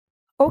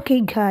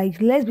Okay,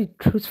 guys, let's be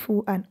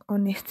truthful and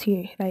honest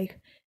here.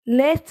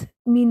 Let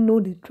me know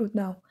the truth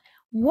now.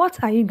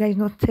 What are you guys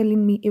not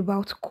telling me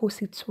about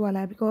Kosi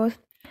Twala? Because,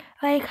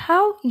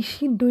 how is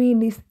she doing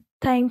this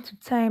time to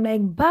time,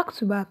 like back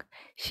to back?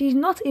 She's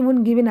not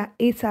even giving her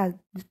haters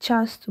the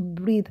chance to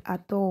breathe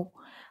at all.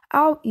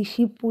 How is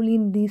she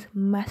pulling this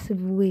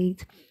massive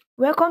weight?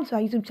 Welcome to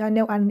our YouTube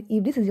channel, and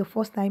if this is your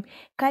first time,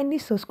 kindly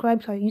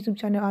subscribe to our YouTube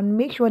channel and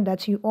make sure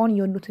that you on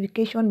your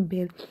notification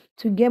bell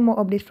to get more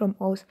updates from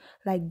us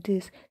like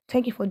this.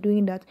 Thank you for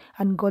doing that,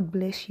 and God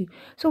bless you.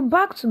 So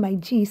back to my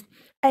gist.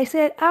 I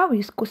said, how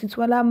is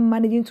Kositwala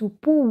managing to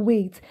pull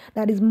weight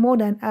that is more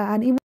than her,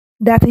 and even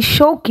that is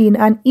shocking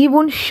and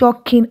even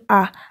shocking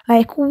her?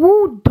 Like,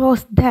 who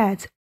does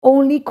that?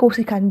 Only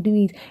Kosi can do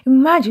it.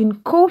 Imagine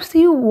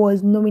Kosi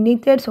was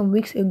nominated some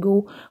weeks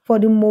ago for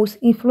the most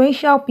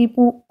influential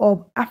people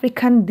of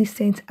African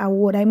descent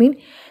award. I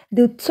mean,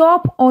 the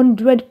top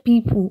 100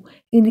 people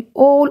in the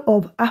whole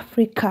of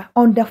Africa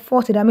under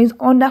 40. That means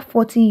under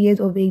 40 years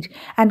of age.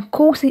 And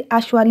Kosi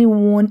actually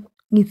won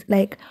it.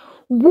 Like,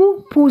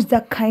 who pulls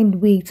that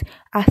kind weight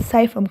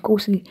aside from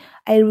Kosi?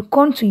 I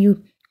recount to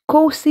you.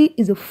 Kosi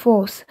is a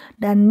force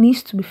that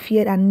needs to be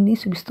feared and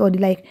needs to be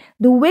studied. Like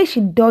the way she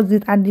does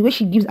it and the way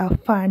she gives her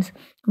fans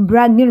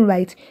bragging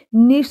rights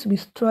needs to be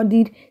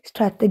studied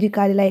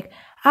strategically. Like,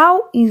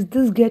 how is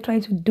this girl trying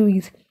to do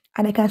it?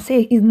 And I can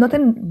say it's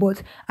nothing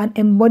but an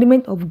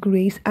embodiment of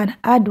grace and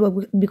hard work,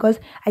 because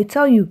I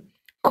tell you,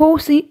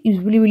 Kosi is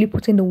really, really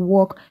putting the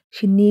work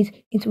she needs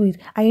into it.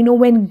 And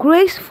when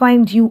grace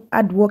finds you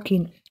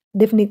hardworking,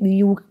 definitely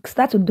you will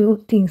start to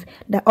do things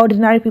that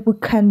ordinary people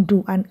can't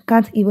do and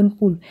can't even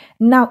pull.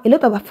 Now, a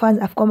lot of our fans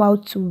have come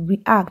out to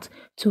react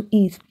to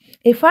it.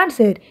 A fan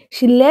said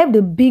she left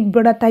the Big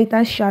Brother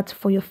Titan shirt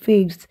for your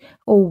faves.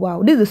 Oh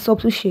wow, this is the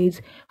subtle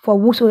shades for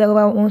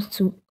whosoever wants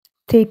to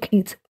take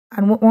it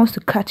and wants to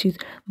catch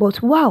it. But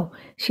wow,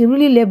 she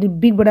really left the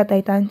Big Brother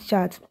Titan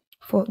shirt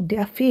for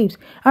their faves.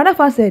 Another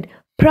fan said,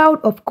 proud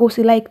of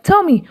Kosi. Like,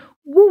 tell me,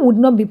 who would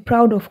not be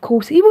proud of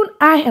Kosi? Even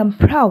I am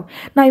proud.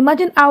 Now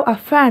imagine how our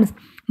fans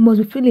must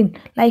be feeling.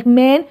 Like,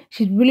 man,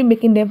 she's really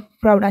making them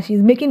proud and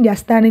she's making their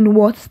standing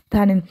worth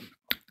standing.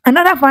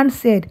 Another fan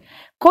said,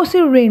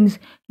 Kosi reigns,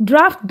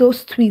 draft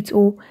those tweets.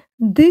 Oh,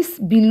 this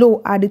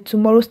below are the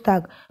tomorrow's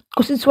tag.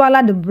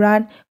 Kositwala the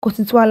brand,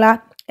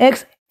 Kositwala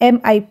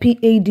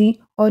XMIPAD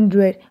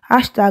 100,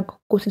 hashtag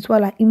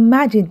Kositwala.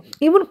 Imagine,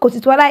 even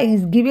Kositwala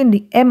is giving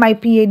the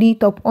MIPAD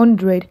top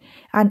 100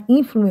 an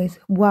influence.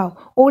 Wow,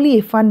 only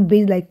a fan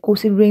base like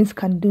Kosi Reigns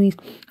can do it.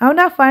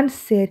 Another fan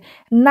said,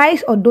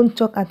 nice or don't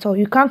talk at all.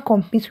 You can't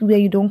compete where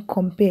you don't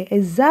compare.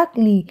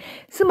 Exactly.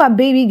 See my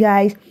baby,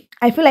 guys.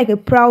 I feel like a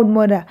proud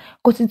mother.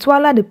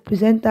 Kositwala the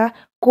presenter,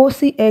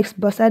 Kosi X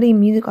Basadi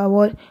Music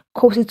Award,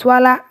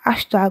 Kositwala,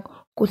 hashtag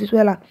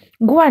Kositwala.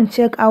 Go and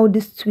check out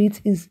this tweet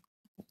is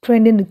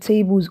trending the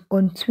tables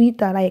on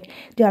Twitter. Like,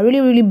 they are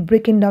really, really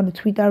breaking down the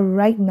Twitter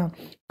right now.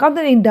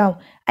 Counting it down.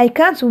 I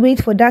can't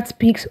wait for that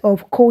pics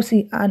of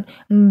Kosi and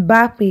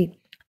Mbappe.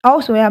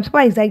 Also, I'm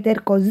super excited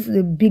because this is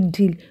a big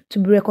deal to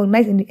be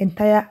recognized in the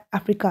entire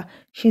Africa.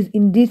 She's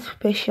indeed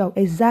special.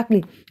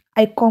 Exactly.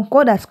 I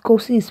concur that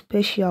Kosi is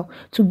special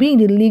to be in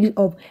the leagues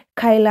of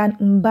Kylan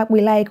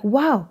Mbappe. Like,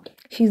 wow,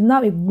 she's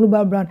now a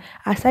global brand.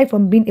 Aside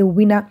from being a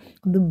winner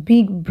of the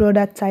Big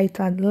Brother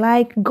Titan,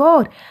 like,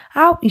 God,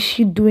 how is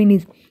she doing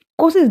it?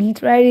 Kosi is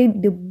literally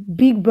the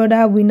Big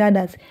Brother winner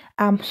that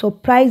I'm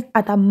surprised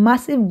at her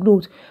massive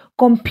growth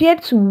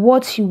compared to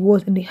what she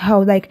was in the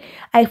house. Like,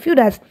 I feel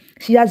that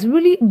she has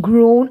really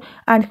grown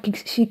and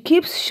she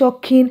keeps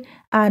shocking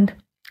and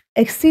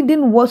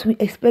exceeding what we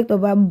expect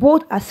of her,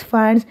 both as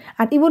fans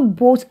and even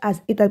both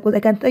as haters. Because I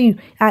can tell you,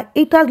 our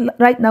haters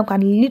right now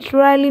can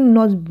literally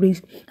not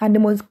breathe and they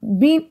must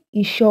be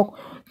in shock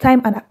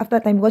time and after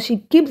time, because she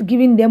keeps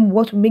giving them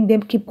what will make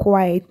them keep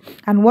quiet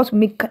and what will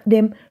make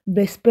them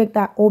respect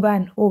her over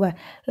and over.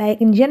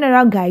 Like, in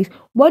general, guys,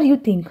 what do you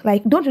think?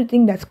 Like, don't you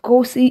think that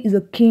Kosi is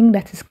a king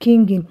that is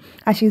kinging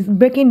and she's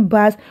breaking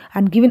bars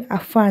and giving her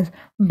fans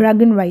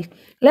bragging rights?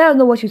 Let us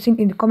know what you think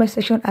in the comment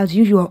section as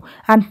usual,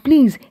 and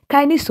please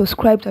kindly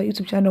subscribe to our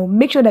YouTube channel.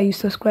 Make sure that you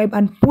subscribe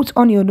and put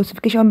on your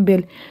notification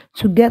bell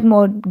to get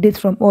more updates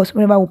from us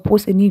whenever we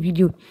post a new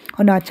video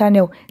on our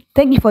channel.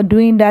 Thank you for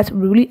doing that.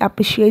 We really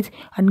appreciate,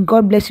 and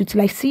God bless you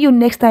till I see you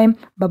next time.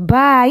 Bye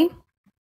bye.